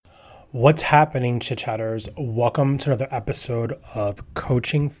What's happening, chit chatters? Welcome to another episode of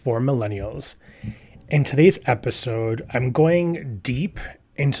Coaching for Millennials. In today's episode, I'm going deep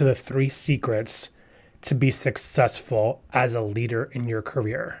into the 3 secrets to be successful as a leader in your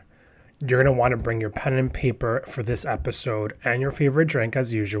career. You're going to want to bring your pen and paper for this episode and your favorite drink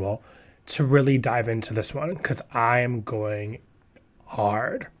as usual to really dive into this one because I am going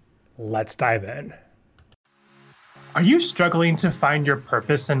hard. Let's dive in. Are you struggling to find your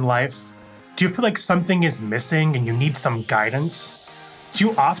purpose in life? Do you feel like something is missing and you need some guidance? Do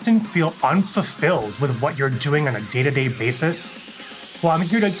you often feel unfulfilled with what you're doing on a day-to-day basis? Well, I'm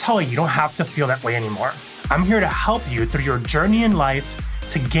here to tell you don't have to feel that way anymore. I'm here to help you through your journey in life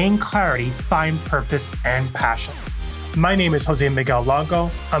to gain clarity, find purpose, and passion. My name is Jose Miguel Longo.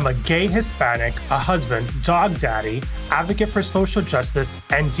 I'm a gay Hispanic, a husband, dog daddy, advocate for social justice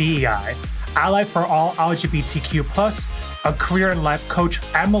and DEI, ally for all LGBTQ+, a career and life coach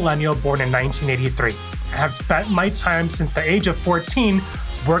and millennial born in 1983. I have spent my time since the age of 14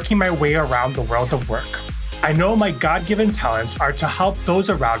 working my way around the world of work. I know my God-given talents are to help those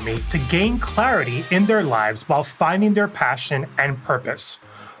around me to gain clarity in their lives while finding their passion and purpose.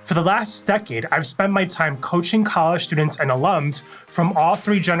 For the last decade, I've spent my time coaching college students and alums from all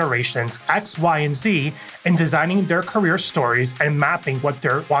 3 generations, X, Y, and Z, in designing their career stories and mapping what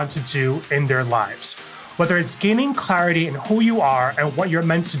they want to do in their lives. Whether it's gaining clarity in who you are and what you're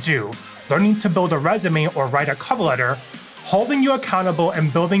meant to do, learning to build a resume or write a cover letter, holding you accountable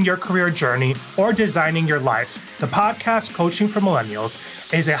and building your career journey, or designing your life, the podcast Coaching for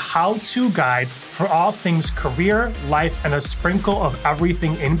Millennials is a how-to guide for all things career, life, and a sprinkle of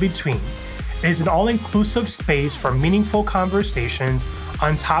everything in between. It is an all-inclusive space for meaningful conversations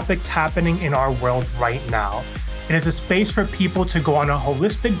on topics happening in our world right now. It is a space for people to go on a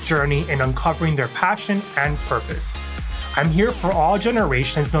holistic journey in uncovering their passion and purpose. I'm here for all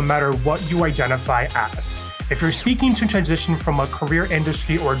generations, no matter what you identify as. If you're seeking to transition from a career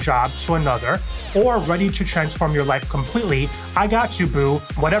industry or job to another, or ready to transform your life completely, I got you, boo.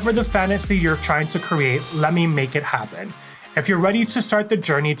 Whatever the fantasy you're trying to create, let me make it happen. If you're ready to start the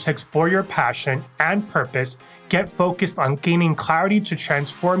journey to explore your passion and purpose, get focused on gaining clarity to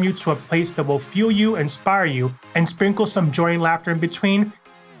transform you to a place that will fuel you, inspire you, and sprinkle some joy and laughter in between,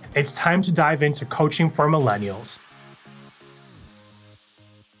 it's time to dive into Coaching for Millennials.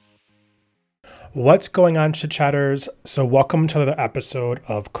 What's going on, chit chatters? So welcome to another episode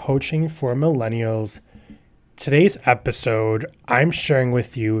of Coaching for Millennials. Today's episode, I'm sharing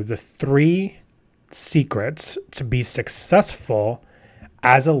with you the 3 secrets to be successful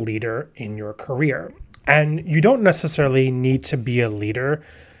as a leader in your career. And you don't necessarily need to be a leader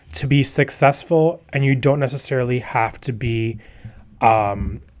to be successful, and you don't necessarily have to be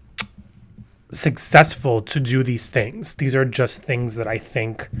successful to do these things. These are just things that I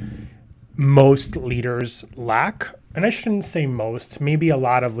think most leaders lack, and I shouldn't say most, maybe a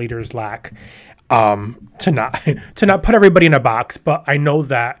lot of leaders lack, to not put everybody in a box, but I know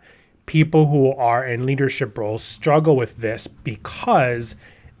that people who are in leadership roles struggle with this because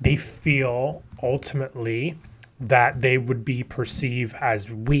they feel ultimately that they would be perceived as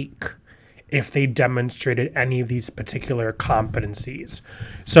weak if they demonstrated any of these particular competencies.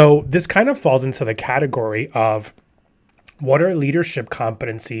 So this kind of falls into the category of what are leadership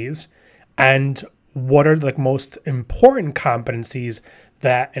competencies and what are the most important competencies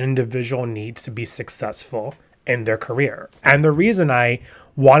that an individual needs to be successful in their career. And the reason I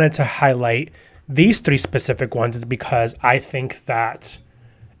wanted to highlight these 3 specific ones is because I think that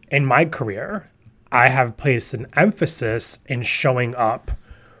in my career, I have placed an emphasis in showing up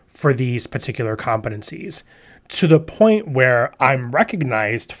for these particular competencies to the point where I'm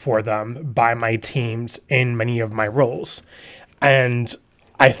recognized for them by my teams in many of my roles. And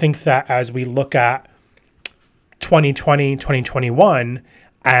I think that as we look at 2020, 2021,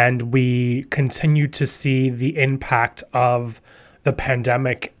 and we continue to see the impact of the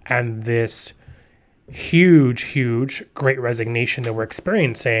pandemic and this huge great resignation that we're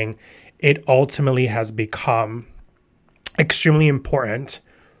experiencing, it ultimately has become extremely important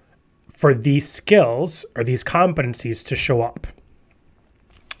for these skills or these competencies to show up.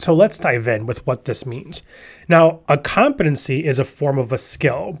 So let's dive in with what this means. Now, a competency is a form of a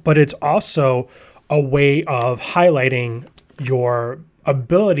skill, but it's also a way of highlighting your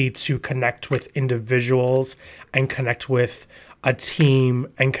ability to connect with individuals and connect with a team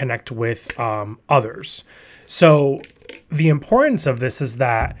and connect with others. So the importance of this is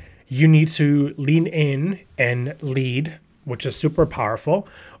that you need to lean in and lead, which is super powerful,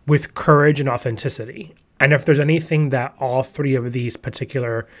 with courage and authenticity. And if there's anything that all 3 of these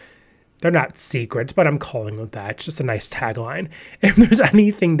particular they're not secrets, but I'm calling them that. It's just a nice tagline. If there's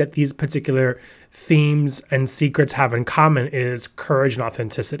anything that these particular themes and secrets have in common is courage and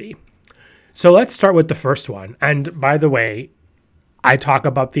authenticity. So let's start with the first one. And by the way, I talk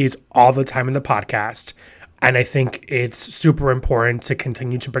about these all the time in the podcast, and I think it's super important to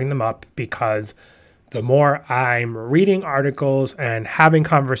continue to bring them up because the more I'm reading articles and having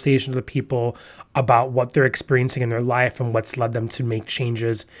conversations with people about what they're experiencing in their life and what's led them to make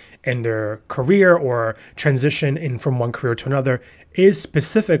changes in their career or transition in from one career to another is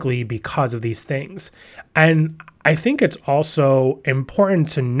specifically because of these things. And I think it's also important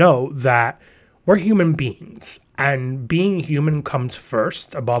to know that we're human beings, and being human comes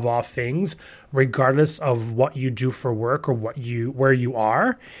first above all things, regardless of what you do for work or where you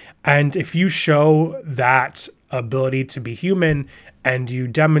are. And if you show that ability to be human and you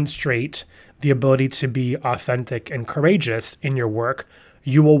demonstrate the ability to be authentic and courageous in your work,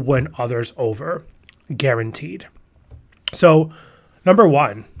 you will win others over, guaranteed. So, number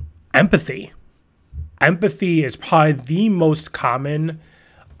one, empathy. Empathy is probably the most common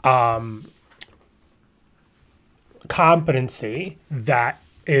competency that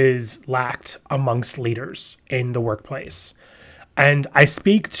is lacked amongst leaders in the workplace. And I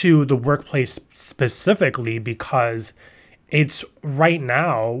speak to the workplace specifically because it's right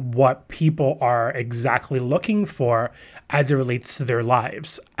now what people are exactly looking for as it relates to their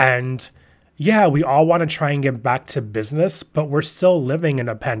lives. And yeah, we all want to try and get back to business, but we're still living in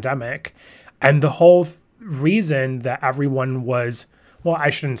a pandemic. And the whole reason that everyone was, well, I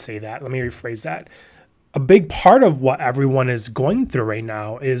shouldn't say that. Let me rephrase that. A big part of what everyone is going through right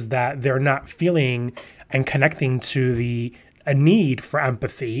now is that they're not feeling and connecting to a need for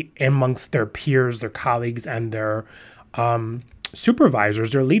empathy amongst their peers, their colleagues, and their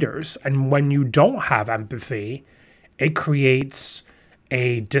supervisors, their leaders. And when you don't have empathy, it creates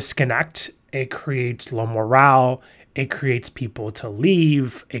a disconnect. It creates low morale. It creates people to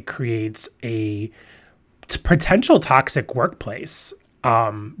leave. It creates a potential toxic workplace,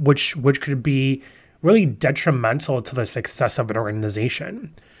 which could be really detrimental to the success of an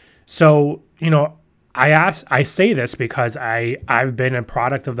organization. So, I say this because I've been a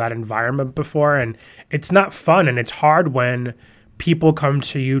product of that environment before, and it's not fun, and it's hard when people come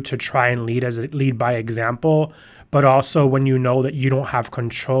to you to try and lead by example, but also when you know that you don't have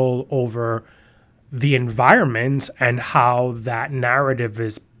control over the environment and how that narrative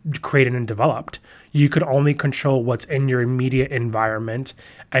is created and developed. You could only control what's in your immediate environment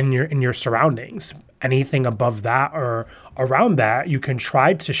and in your surroundings. Anything above that or around that, you can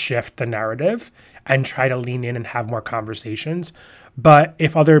try to shift the narrative and try to lean in and have more conversations. But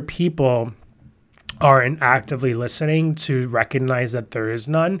if other people aren't actively listening to recognize that there is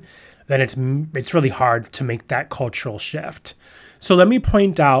none, then it's really hard to make that cultural shift. So let me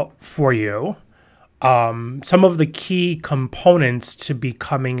point out for you some of the key components to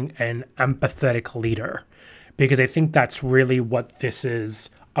becoming an empathetic leader, because I think that's really what this is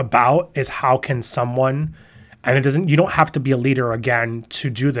about, is how can someone, and you don't have to be a leader again to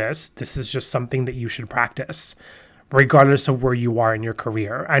do this. This is just something that you should practice regardless of where you are in your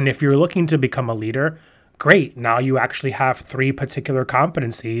career. And if you're looking to become a leader, great. Now you actually have 3 particular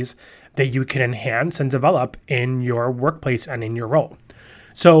competencies that you can enhance and develop in your workplace and in your role.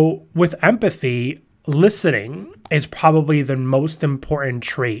 So with empathy, listening is probably the most important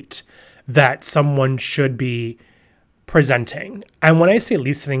trait that someone should be presenting. And when I say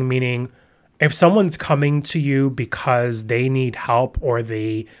listening, meaning if someone's coming to you because they need help or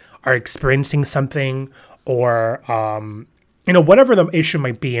they are experiencing something or, whatever the issue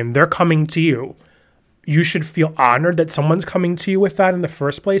might be, and they're coming to you, you should feel honored that someone's coming to you with that in the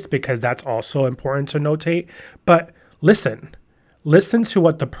first place, because that's also important to notate. But listen to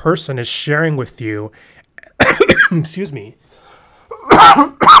what the person is sharing with you. Excuse me.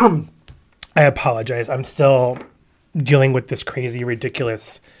 I apologize. I'm still dealing with this crazy,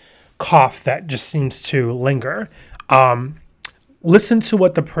 ridiculous cough that just seems to linger. Listen to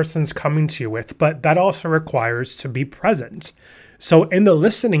what the person's coming to you with, but that also requires to be present. So in the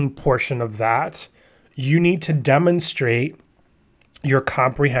listening portion of that, you need to demonstrate your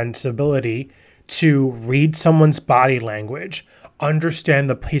comprehensibility to read someone's body language, understand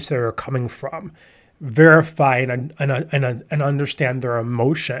the place that they're coming from, verify and understand their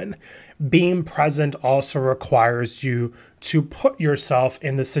emotion. Being present also requires you to put yourself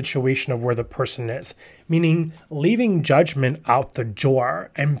in the situation of where the person is, meaning leaving judgment out the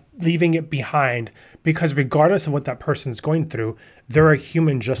door and leaving it behind, because regardless of what that person's going through, they're a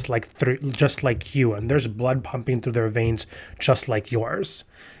human just like you, and there's blood pumping through their veins just like yours.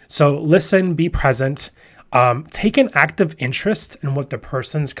 So listen, be present, Take an active interest in what the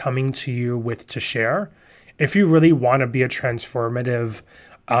person's coming to you with to share. If you really want to be a transformative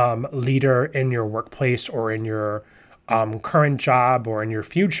leader in your workplace or in your current job or in your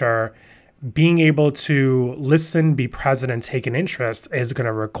future, being able to listen, be present, and take an interest is going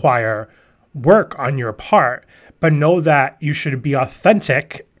to require work on your part. But know that you should be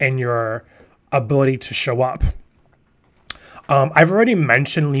authentic in your ability to show up. I've already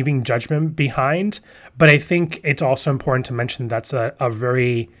mentioned leaving judgment behind, but I think it's also important to mention that's a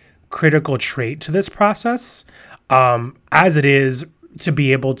very critical trait to this process, as it is to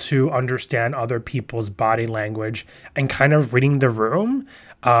be able to understand other people's body language and kind of reading the room.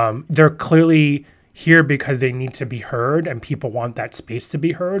 They're clearly here because they need to be heard, and people want that space to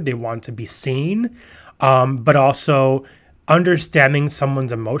be heard. They want to be seen, but also understanding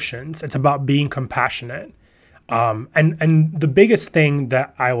someone's emotions. It's about being compassionate. And the biggest thing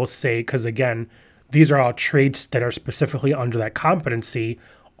that I will say, because again, these are all traits that are specifically under that competency,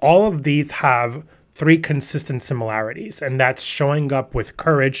 all of these have 3 consistent similarities, and that's showing up with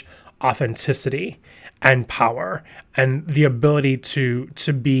courage, authenticity, and power, and the ability to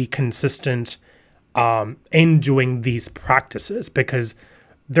be consistent in doing these practices, because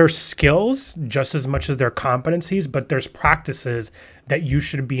they're skills just as much as they're competencies, but there's practices that you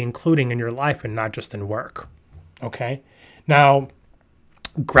should be including in your life and not just in work. Okay. Now,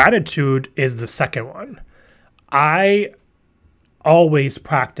 gratitude is the second one. I always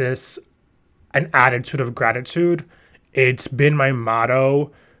practice an attitude of gratitude. It's been my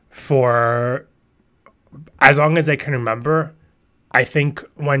motto for as long as I can remember. I think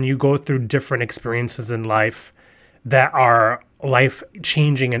when you go through different experiences in life that are life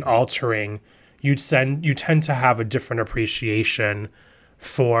changing and altering, you tend to have a different appreciation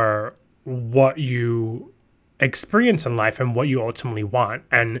for what you experience in life and what you ultimately want.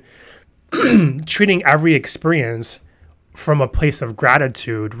 And treating every experience from a place of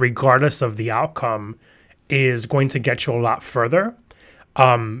gratitude, regardless of the outcome, is going to get you a lot further.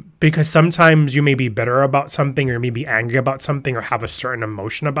 Because sometimes you may be bitter about something, or you may be angry about something, or have a certain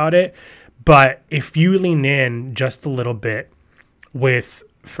emotion about it. But if you lean in just a little bit with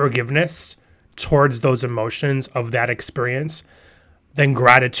forgiveness towards those emotions of that experience, then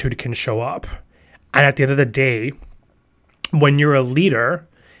gratitude can show up. And at the end of the day, when you're a leader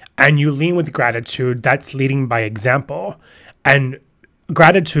and you lean with gratitude, that's leading by example. And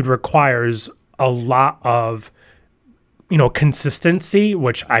gratitude requires a lot of, consistency,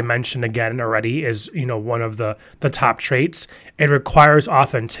 which I mentioned again already is, one of the top traits. It requires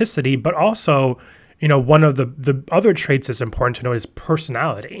authenticity, but also, one of the other traits that's important to know is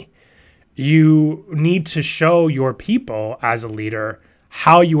personality. You need to show your people as a leader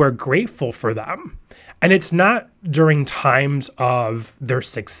how you are grateful for them. And it's not during times of their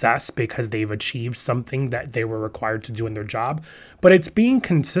success because they've achieved something that they were required to do in their job, but it's being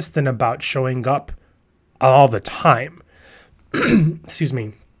consistent about showing up all the time. Excuse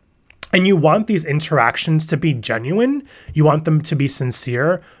me. And you want these interactions to be genuine. You want them to be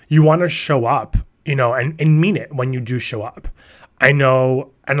sincere. You want to show up, and mean it when you do show up. I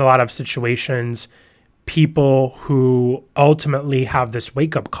know in a lot of situations, people who ultimately have this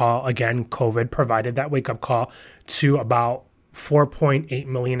wake-up call, again, COVID provided that wake-up call to about 4.8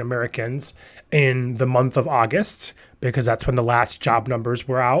 million Americans in the month of August, because that's when the last job numbers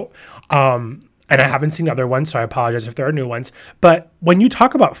were out. And I haven't seen other ones, so I apologize if there are new ones. But when you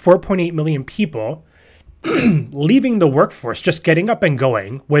talk about 4.8 million people leaving the workforce, just getting up and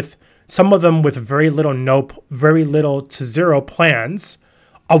going, with some of them with very little to zero plans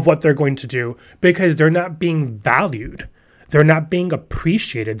of what they're going to do, because they're not being valued. They're not being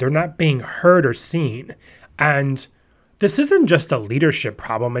appreciated. They're not being heard or seen. And this isn't just a leadership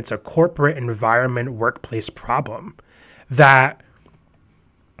problem. It's a corporate environment, workplace problem, that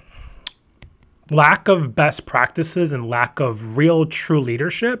lack of best practices and lack of real true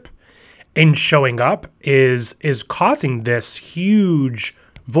leadership in showing up is causing this huge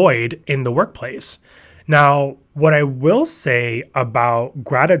void in the workplace. Now, what I will say about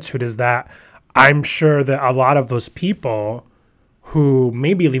gratitude is that I'm sure that a lot of those people who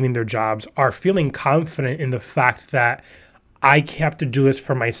may be leaving their jobs are feeling confident in the fact that I have to do this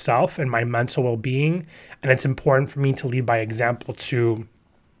for myself and my mental well-being, and it's important for me to lead by example to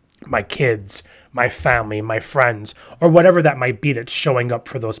my kids, my family, my friends, or whatever that might be that's showing up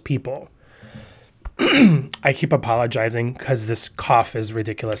for those people. I keep apologizing because this cough is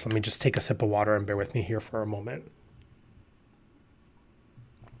ridiculous. Let me just take a sip of water and bear with me here for a moment.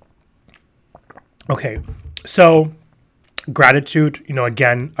 Okay, so gratitude,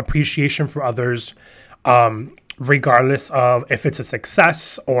 again, appreciation for others, regardless of if it's a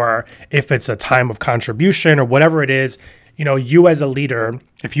success or if it's a time of contribution or whatever it is. You as a leader,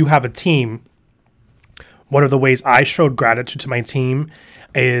 if you have a team, one of the ways I showed gratitude to my team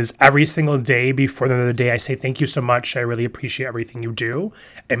is every single day before the end of the day, I say, thank you so much. I really appreciate everything you do.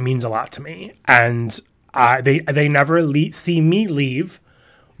 It means a lot to me. And they never see me leave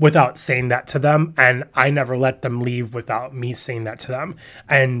without saying that to them. And I never let them leave without me saying that to them.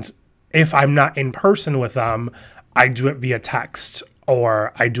 And if I'm not in person with them, I do it via text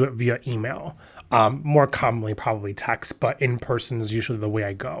or I do it via email. More commonly, probably text, but in person is usually the way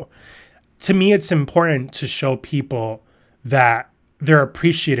I go. To me, it's important to show people that they're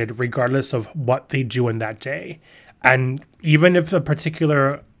appreciated regardless of what they do in that day. And even if a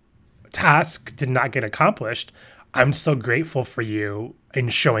particular task did not get accomplished, I'm still grateful for you in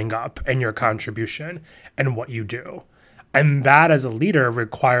showing up and your contribution and what you do. And that as a leader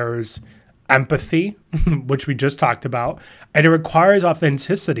requires empathy, which we just talked about, and it requires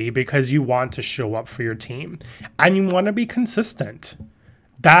authenticity because you want to show up for your team and you want to be consistent.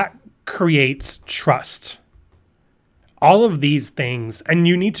 That creates trust. All of these things, and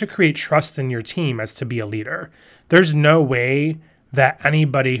you need to create trust in your team as to be a leader. There's no way that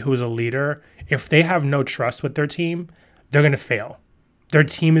anybody who's a leader, if they have no trust with their team, they're going to fail. Their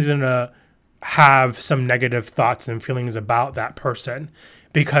team is going to have some negative thoughts and feelings about that person,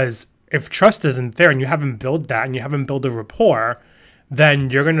 because if trust isn't there and you haven't built that and you haven't built a rapport, then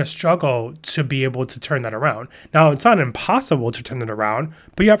you're going to struggle to be able to turn that around. Now, it's not impossible to turn it around,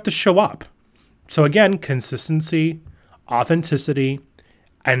 but you have to show up. So again, consistency, authenticity,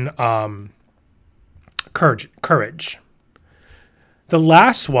 and courage. The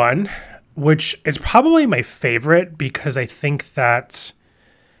last one, which is probably my favorite because I think that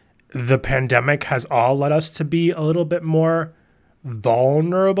the pandemic has all led us to be a little bit more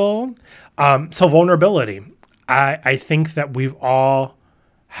vulnerable. So vulnerability. I think that we've all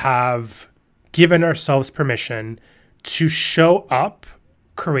have given ourselves permission to show up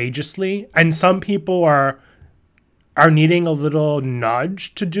courageously. And some people are needing a little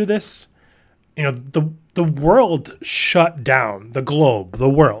nudge to do this. The world shut down, the globe, the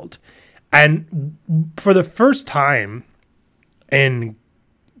world. And for the first time in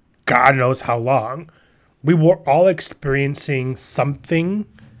God knows how long, we were all experiencing something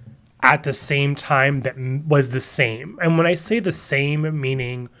at the same time that was the same. And when I say the same,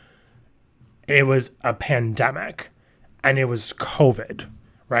 meaning it was a pandemic and it was COVID,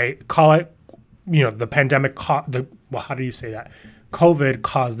 right? Call it, the pandemic, how do you say that? COVID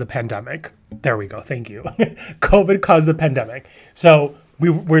caused the pandemic. There we go. Thank you. COVID caused the pandemic. So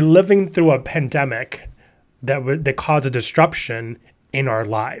we're living through a pandemic that caused a disruption in our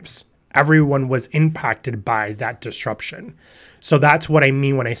lives. Everyone was impacted by that disruption. So that's what I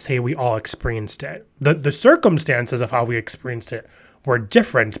mean when I say we all experienced it. The circumstances of how we experienced it were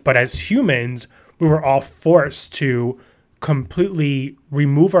different, but as humans, we were all forced to completely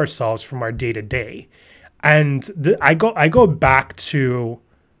remove ourselves from our day-to-day. And I go back to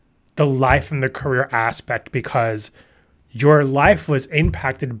the life and the career aspect because your life was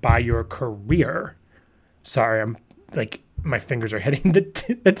impacted by your career. Sorry, I'm like, my fingers are hitting the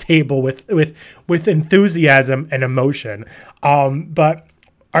table with enthusiasm and emotion. But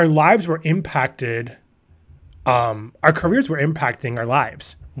our lives were impacted. Our careers were impacting our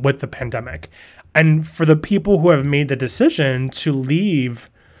lives with the pandemic. And for the people who have made the decision to leave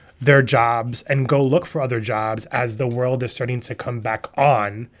their jobs and go look for other jobs as the world is starting to come back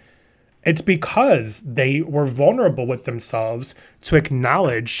on, it's because they were vulnerable with themselves to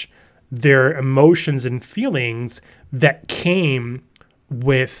acknowledge their emotions and feelings that came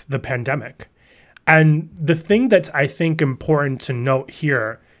with the pandemic. And the thing that's, I think, important to note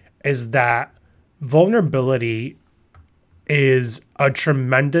here is that vulnerability is a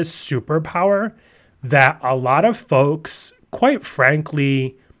tremendous superpower that a lot of folks, quite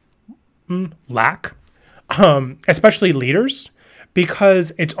frankly, lack, especially leaders,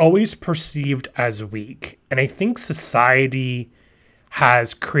 because it's always perceived as weak. And I think society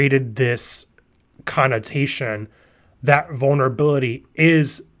has created this connotation that vulnerability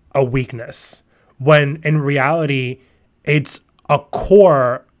is a weakness, when in reality, it's a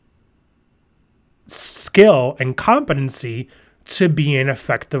core skill and competency to be an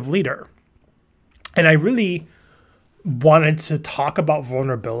effective leader. And I really wanted to talk about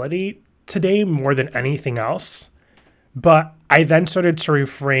vulnerability today more than anything else, but I then started to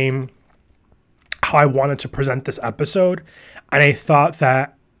reframe how I wanted to present this episode, and I thought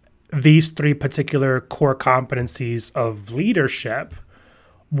that these three particular core competencies of leadership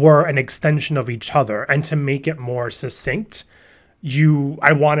were an extension of each other. And to make it more succinct,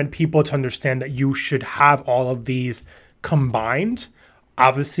 I wanted people to understand that you should have all of these combined.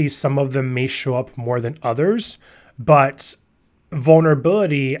 Obviously, some of them may show up more than others, but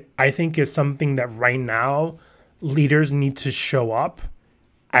vulnerability, I think, is something that right now leaders need to show up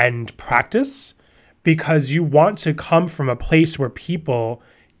and practice, because you want to come from a place where people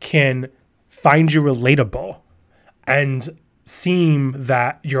can find you relatable and seem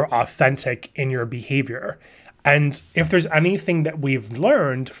that you're authentic in your behavior. And if there's anything that we've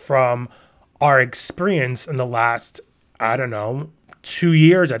learned from our experience in the last, I don't know, 2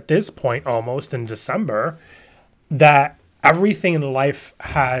 years at this point, almost in December, that everything in life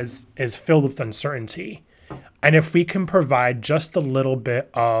is filled with uncertainty. And if we can provide just a little bit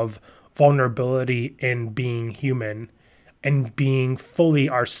of vulnerability in being human and being fully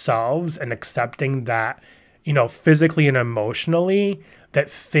ourselves and accepting that, physically and emotionally, that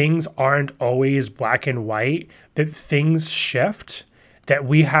things aren't always black and white, that things shift, that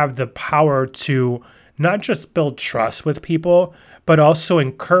we have the power to not just build trust with people, but also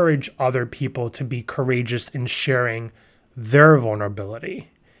encourage other people to be courageous in sharing their vulnerability.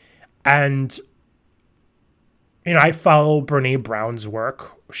 And, I follow Brene Brown's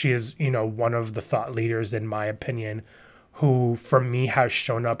work. She is, one of the thought leaders, in my opinion, who for me has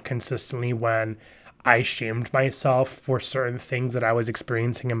shown up consistently when I shamed myself for certain things that I was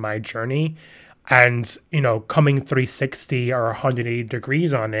experiencing in my journey. And, coming 360 or 180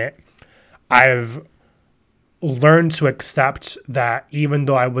 degrees on it, I've learned to accept that even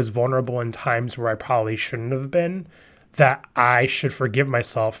though I was vulnerable in times where I probably shouldn't have been, that I should forgive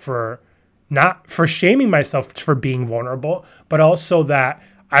myself for shaming myself for being vulnerable, but also that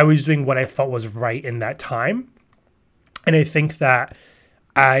I was doing what I felt was right in that time. And I think that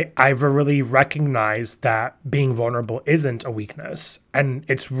I've really recognized that being vulnerable isn't a weakness. And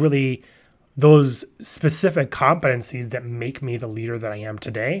it's really those specific competencies that make me the leader that I am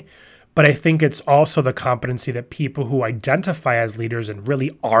today. But I think it's also the competency that people who identify as leaders and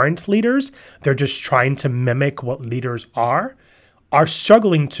really aren't leaders, they're just trying to mimic what leaders are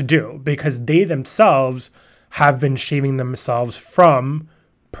struggling to do, because they themselves have been shaming themselves from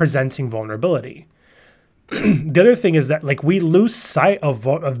presenting vulnerability. The other thing is that we lose sight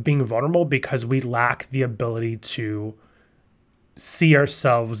of being vulnerable because we lack the ability to see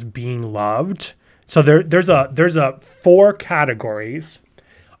ourselves being loved. So there's a 4 categories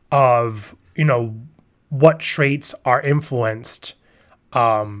of what traits are influenced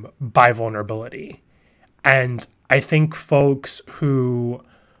by vulnerability. And I think folks who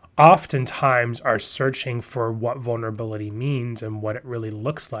oftentimes are searching for what vulnerability means and what it really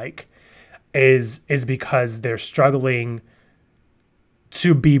looks like is because they're struggling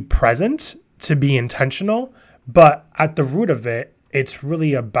to be present, to be intentional. But at the root of it, it's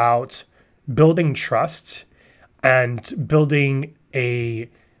really about building trust and building a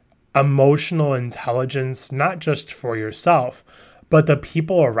emotional intelligence, not just for yourself, but the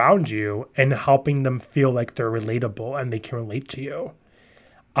people around you, and helping them feel like they're relatable and they can relate to you.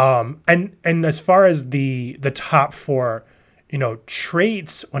 And as far as the top 4,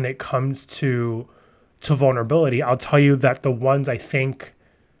 traits when it comes to vulnerability, I'll tell you that the ones I think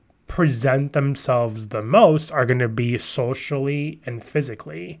present themselves the most are going to be socially and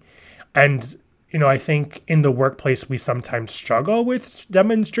physically. And, I think in the workplace, we sometimes struggle with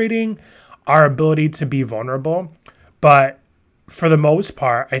demonstrating our ability to be vulnerable. But for the most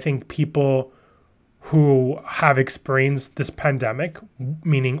part, I think people who have experienced this pandemic,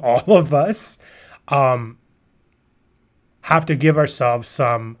 meaning all of us, have to give ourselves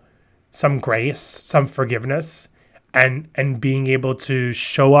some grace, some forgiveness, and being able to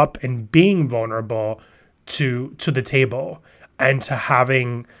show up and being vulnerable to the table, and to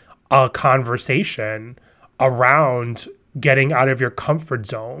having a conversation around getting out of your comfort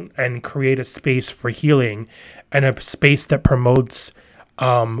zone and create a space for healing and a space that promotes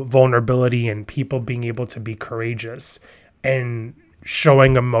vulnerability and people being able to be courageous and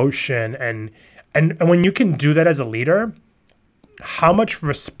showing emotion. And when you can do that as a leader, how much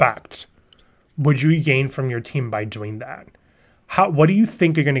respect would you gain from your team by doing that? What do you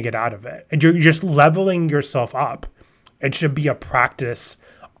think you're going to get out of it? And you're just leveling yourself up. It should be a practice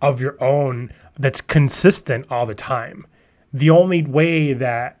of your own that's consistent all the time. The only way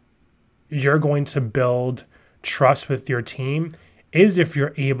that you're going to build trust with your team is if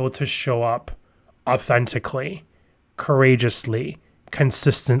you're able to show up authentically, courageously,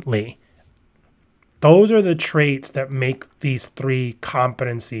 consistently. Those are the traits that make these 3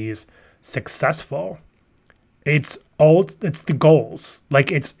 competencies successful. It's the goals.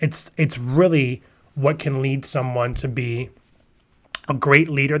 It's really what can lead someone to be a great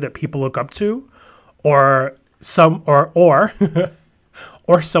leader that people look up to, or some or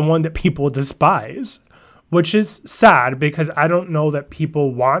or someone that people despise, which is sad because I don't know that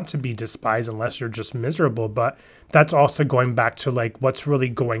people want to be despised unless you're just miserable. But that's also going back to like what's really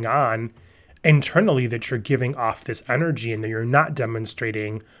going on internally, that you're giving off this energy and that you're not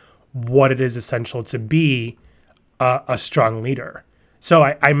demonstrating what it is essential to be a strong leader. So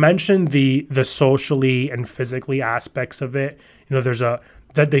I mentioned the socially and physically aspects of it. There's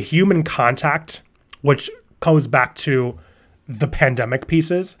the human contact, which goes back to the pandemic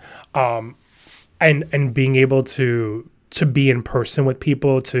pieces, and being able to be in person with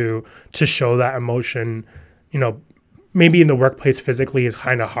people, to show that emotion. Maybe in the workplace physically is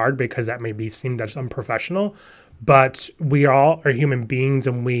kind of hard because that may be seen as unprofessional, but we all are human beings,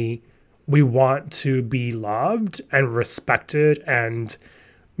 and we want to be loved and respected, and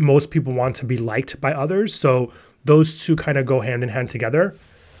most people want to be liked by others. So those two kind of go hand in hand together.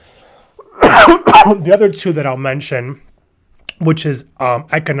 The other two that I'll mention, which is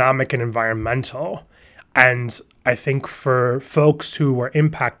economic and environmental. And I think for folks who were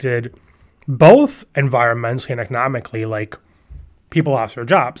impacted both environmentally and economically, like people lost their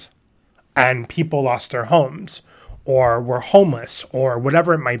jobs and people lost their homes, or were homeless, or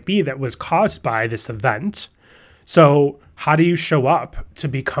whatever it might be that was caused by this event. So how do you show up to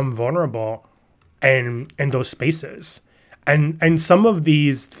become vulnerable in those spaces? And some of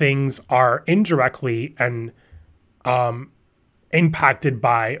these things are indirectly and impacted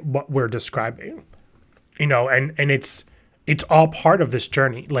by what we're describing, and it's all part of this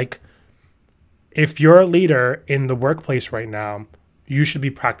journey. Like, if you're a leader in the workplace right now, you should be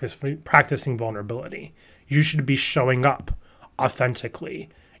practicing vulnerability. You should be showing up authentically.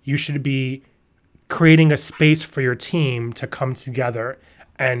 You should be creating a space for your team to come together,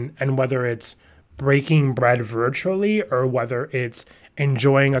 and whether it's breaking bread virtually or whether it's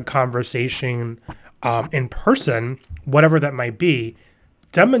enjoying a conversation in person, whatever that might be,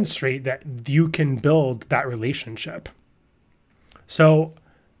 demonstrate that you can build that relationship. So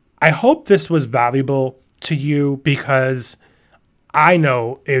I hope this was valuable to you, because I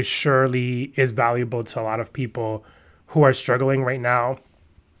know it surely is valuable to a lot of people who are struggling right now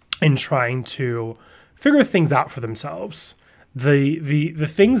in trying to figure things out for themselves. The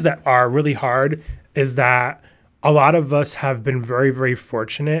things that are really hard is that a lot of us have been very, very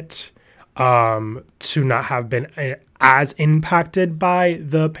fortunate to not have been as impacted by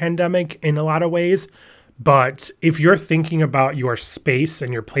the pandemic in a lot of ways. But if you're thinking about your space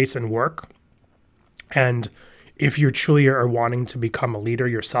and your place in work, and if you truly are wanting to become a leader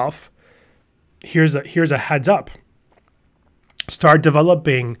yourself, here's a heads up. Start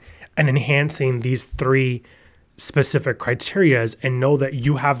developing and enhancing these 3 specific criterias, and know that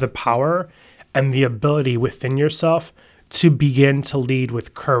you have the power and the ability within yourself to begin to lead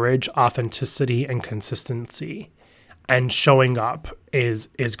with courage, authenticity, and consistency. And showing up is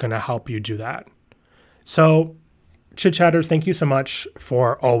going to help you do that. So, Chit Chatters, thank you so much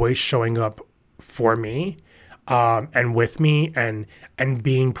for always showing up for me and with me, and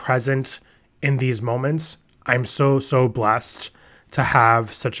being present in these moments. I'm so blessed to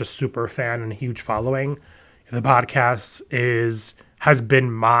have such a super fan and huge following. The podcast has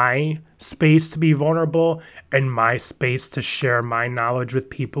been my space to be vulnerable and my space to share my knowledge with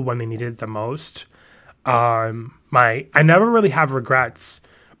people when they need it the most. I never really have regrets,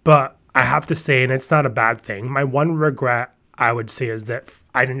 but I have to say, and it's not a bad thing, my one regret I would say is that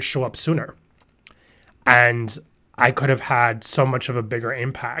I didn't show up sooner. And I could have had so much of a bigger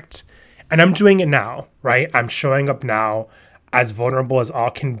impact. And I'm doing it now, right? I'm showing up now as vulnerable as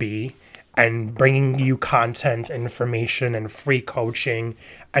all can be, and bringing you content, information, and free coaching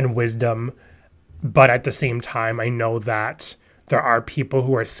and wisdom. But at the same time, I know that there are people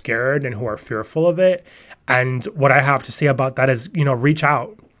who are scared and who are fearful of it. And what I have to say about that is, reach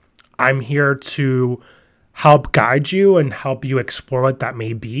out. I'm here to help guide you and help you explore what that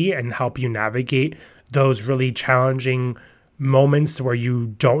may be, and help you navigate those really challenging moments where you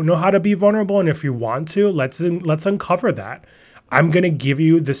don't know how to be vulnerable. And if you want to, let's uncover that. I'm going to give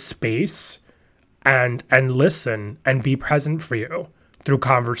you the space and listen and be present for you through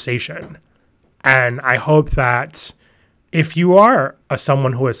conversation. And I hope that if you are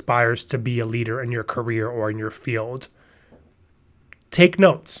someone who aspires to be a leader in your career or in your field, take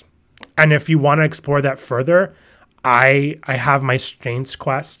notes. And if you want to explore that further, I have my Strengths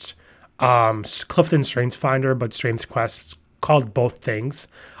Quest, Clifton Strengths Finder, but Strengths Quest, called both things,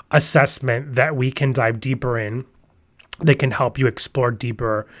 assessment that we can dive deeper in. They can help you explore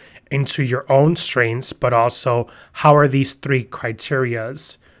deeper into your own strengths, but also how are these 3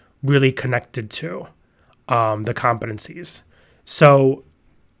 criterias really connected to the competencies. So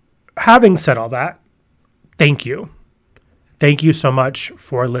having said all that, thank you. Thank you so much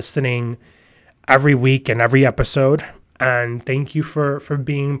for listening every week and every episode. And thank you for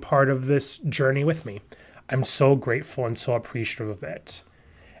being part of this journey with me. I'm so grateful and so appreciative of it.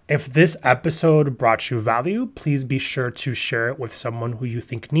 If this episode brought you value, please be sure to share it with someone who you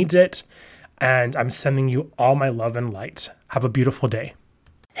think needs it. And I'm sending you all my love and light. Have a beautiful day.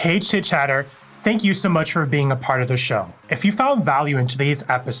 Hey, Chit Chatter. Thank you so much for being a part of the show. If you found value in today's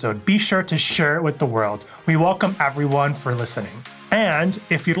episode, be sure to share it with the world. We welcome everyone for listening. And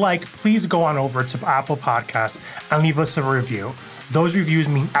if you'd like, please go on over to Apple Podcasts and leave us a review. Those reviews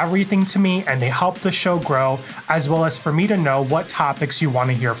mean everything to me and they help the show grow, as well as for me to know what topics you want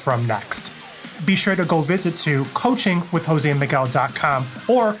to hear from next. Be sure to go visit to coachingwithjosemiguel.com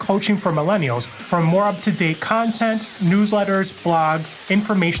or Coaching for Millennials for more up-to-date content, newsletters, blogs,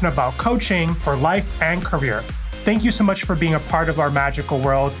 information about coaching for life and career. Thank you so much for being a part of our magical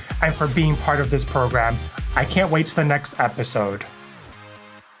world and for being part of this program. I can't wait to the next episode.